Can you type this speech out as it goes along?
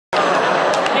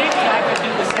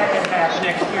second half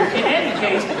next year. In any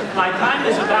case, my time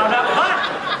is about up,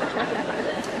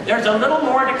 but there's a little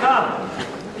more to come.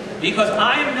 Because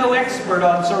I am no expert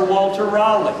on Sir Walter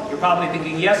Raleigh. You're probably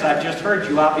thinking, yes, I've just heard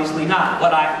you. Obviously not.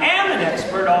 What I am an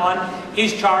expert on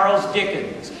is Charles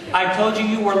Dickens. I told you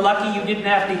you were lucky you didn't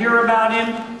have to hear about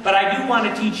him, but I do want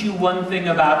to teach you one thing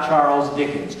about Charles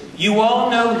Dickens. You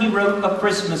all know he wrote A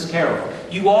Christmas Carol.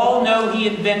 You all know he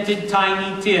invented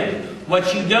Tiny Tim.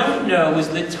 What you don't know is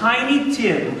that Tiny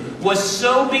Tim was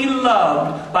so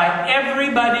beloved by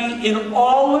everybody in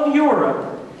all of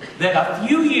Europe that a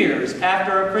few years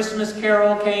after A Christmas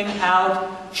Carol came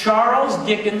out, Charles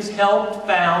Dickens helped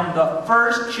found the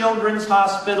first children's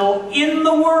hospital in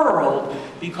the world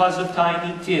because of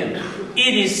Tiny Tim.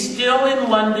 It is still in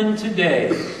London today.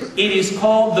 It is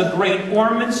called the Great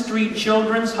Ormond Street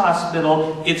Children's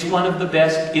Hospital. It's one of the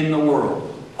best in the world.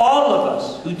 All of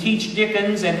us who teach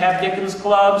Dickens and have Dickens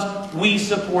clubs, we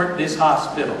support this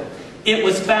hospital. It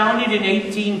was founded in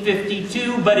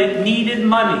 1852, but it needed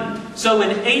money. So in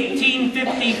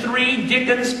 1853,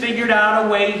 Dickens figured out a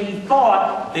way he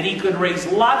thought that he could raise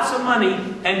lots of money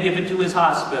and give it to his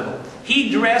hospital.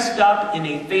 He dressed up in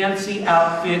a fancy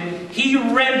outfit. He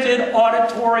rented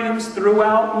auditoriums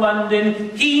throughout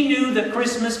London. He knew that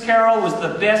Christmas Carol was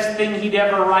the best thing he'd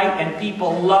ever write, and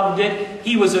people loved it.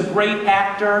 He was a great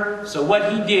actor, so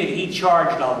what he did, he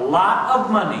charged a lot of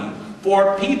money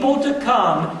for people to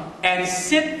come and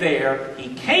sit there.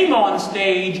 He came on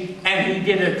stage and he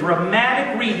did a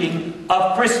dramatic reading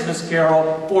of Christmas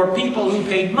Carol for people who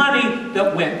paid money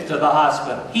that went to the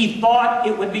hospital. He thought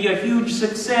it would be a huge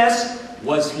success.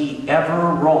 Was he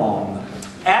ever wrong?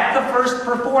 At the first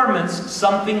performance,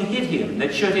 something hit him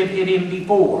that should have hit him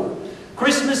before.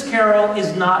 Christmas Carol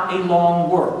is not a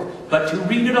long work, but to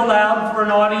read it aloud for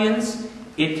an audience,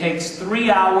 it takes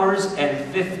 3 hours and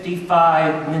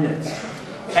 55 minutes.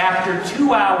 After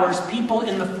 2 hours, people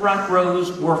in the front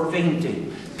rows were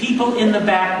fainting. People in the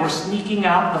back were sneaking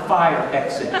out the fire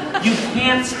exit. You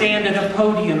can't stand at a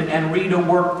podium and read a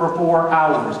work for 4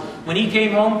 hours. When he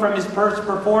came home from his first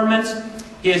performance,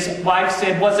 his wife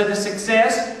said, "Was it a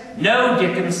success?" "No,"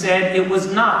 Dickens said, "it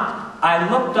was not. I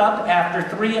looked up after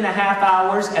 3.5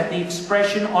 hours at the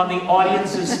expression on the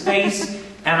audience's face,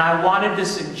 and I wanted to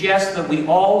suggest that we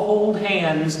all hold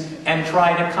hands and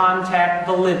try to contact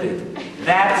the living."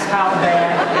 That's how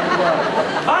bad it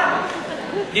was.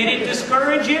 But did it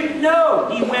discourage him? No.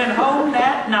 He went home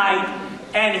that night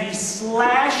and he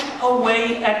slashed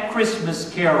away at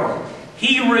Christmas Carol.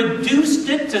 He reduced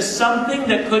it to something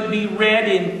that could be read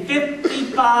in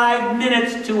 55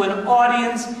 minutes to an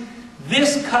audience.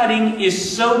 This cutting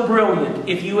is so brilliant.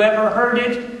 If you ever heard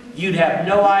it, you'd have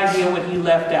no idea what he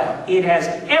left out. It has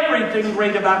everything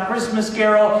great about Christmas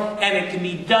Carol, and it can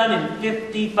be done in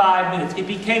 55 minutes. It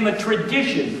became a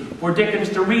tradition for Dickens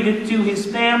to read it to his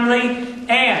family,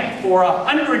 and for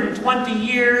 120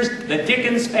 years, the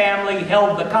Dickens family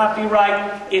held the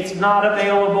copyright. It's not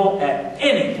available at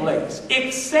any place,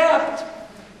 except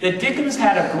that Dickens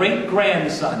had a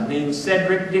great-grandson named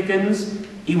Cedric Dickens.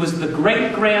 He was the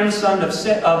great-grandson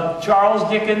of Charles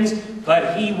Dickens,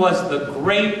 but he was the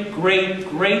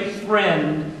great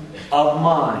friend of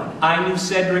mine. I knew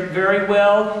Cedric very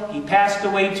well. He passed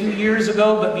away 2 years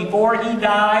ago, but before he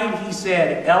died, he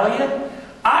said, "Elliot,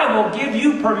 I will give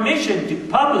you permission to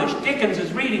publish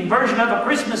Dickens's reading version of A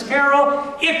Christmas Carol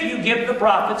if you give the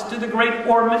profits to the Great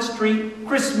Ormond Street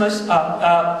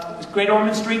Great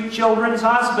Ormond Street Children's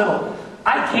Hospital."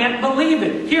 I can't believe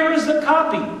it. Here is a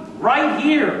copy, right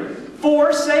here,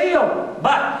 for sale.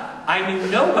 But I knew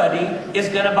nobody is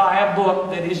going to buy a book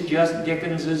that is just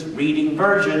Dickens's reading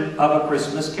version of A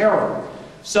Christmas Carol.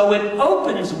 So it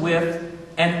opens with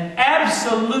an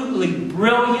absolutely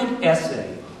brilliant essay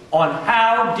on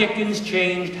how Dickens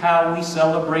changed how we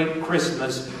celebrate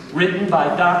Christmas, written by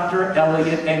Dr.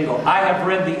 Elliot Engel. I have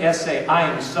read the essay. I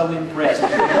am so impressed.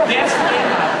 Best thing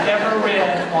I've ever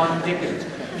read on Dickens.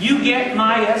 You get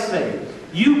my essay.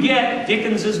 You get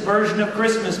Dickens's version of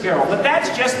Christmas Carol. But that's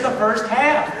just the first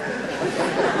half.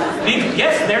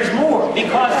 Yes, there's more.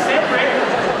 Because Cedric,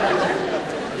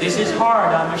 this is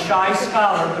hard. I'm a shy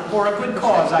scholar, but for a good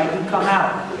cause I do come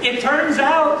out. It turns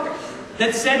out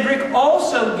that Cedric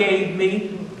also gave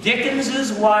me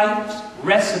Dickens's wife's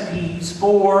recipes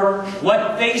for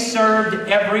what they served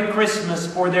every Christmas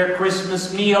for their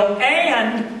Christmas meal,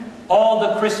 and all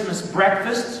the Christmas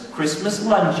breakfasts, Christmas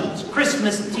luncheons,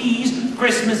 Christmas teas,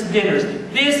 Christmas dinners.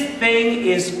 This thing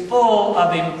is full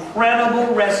of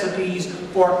incredible recipes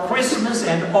for Christmas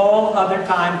and all other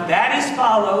time. That is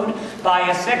followed by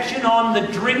a section on the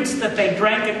drinks that they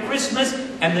drank at Christmas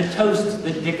and the toasts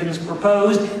that Dickens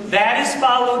proposed. That is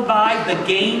followed by the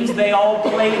games they all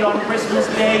played on Christmas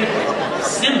Day,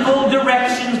 simple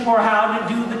directions for how to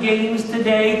do the games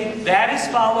today. That is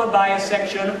followed by a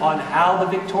section on how the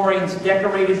Victorians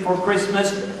decorated for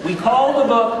Christmas. We call the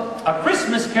book A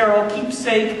Christmas Carol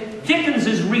Keepsake,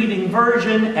 Dickens's Reading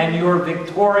Version, and Your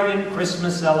Victorian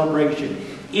Christmas Celebration.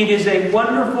 It is a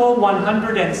wonderful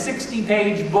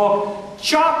 160-page book,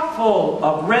 chock full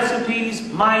of recipes,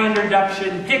 my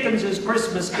introduction, Dickens's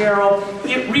Christmas Carol.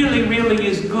 It really, really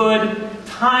is good.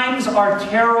 Times are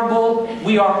terrible.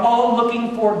 We are all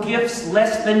looking for gifts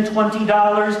less than $20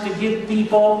 to give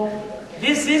people.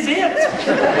 This is it.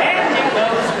 And it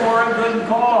goes for a good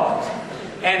cause.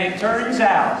 And it turns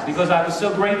out, because I was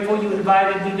so grateful you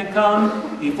invited me to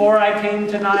come, before I came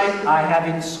tonight, I have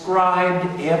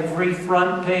inscribed every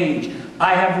front page.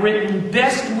 I have written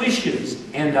best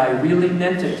wishes, and I really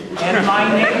meant it, and my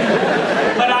name.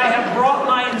 But I have brought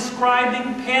my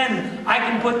inscribing pen. I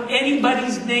can put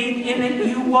anybody's name in it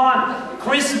you want.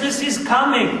 Christmas is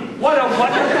coming. What a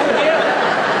wonderful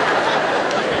gift.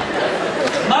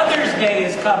 Mother's Day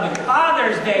is coming.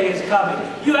 Father's Day is coming.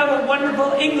 You have a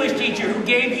wonderful English teacher who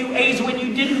gave you A's when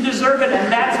you didn't deserve it,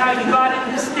 and that's how you got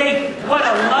into state. What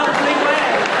a lovely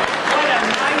way. What a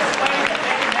nice way to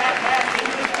end that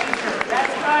English teacher.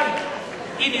 That's right.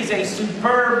 It is a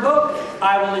superb book.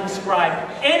 I will inscribe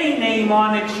any name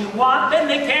on it you want. Then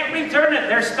they can't return it.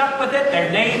 They're stuck with it.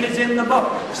 Their name is in the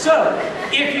book. So,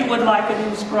 if you would like an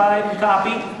inscribed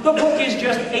copy, the book is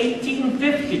just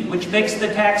 $18.50, which makes the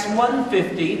tax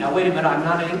 $150. Now, wait a minute. I'm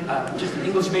not just an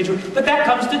English major, but that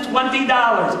comes to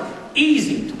 $20.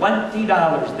 Easy, $20.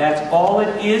 That's all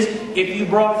it is. If you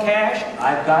brought cash,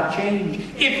 I've got change.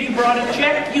 If you brought a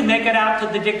check, you make it out to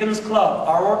the Dickens Club.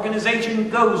 Our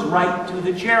organization goes right to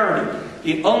the charity.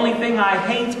 The only thing I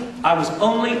hate, I was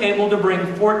only able to bring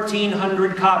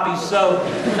 1,400 copies, so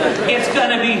it's going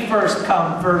to be first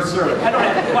come, first serve. I don't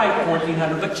have quite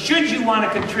 1,400, but should you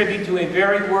want to contribute to a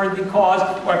very worthy cause,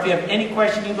 or if you have any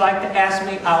question you'd like to ask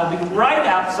me, I'll be right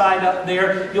outside up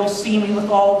there. You'll see me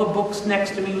with all the books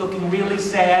next to me looking really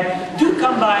sad. Do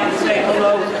come by and say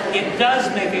hello. It does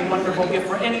make a wonderful gift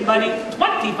for anybody.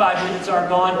 25 minutes are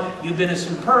gone. You've been a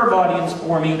superb audience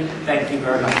for me. Thank you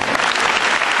very much.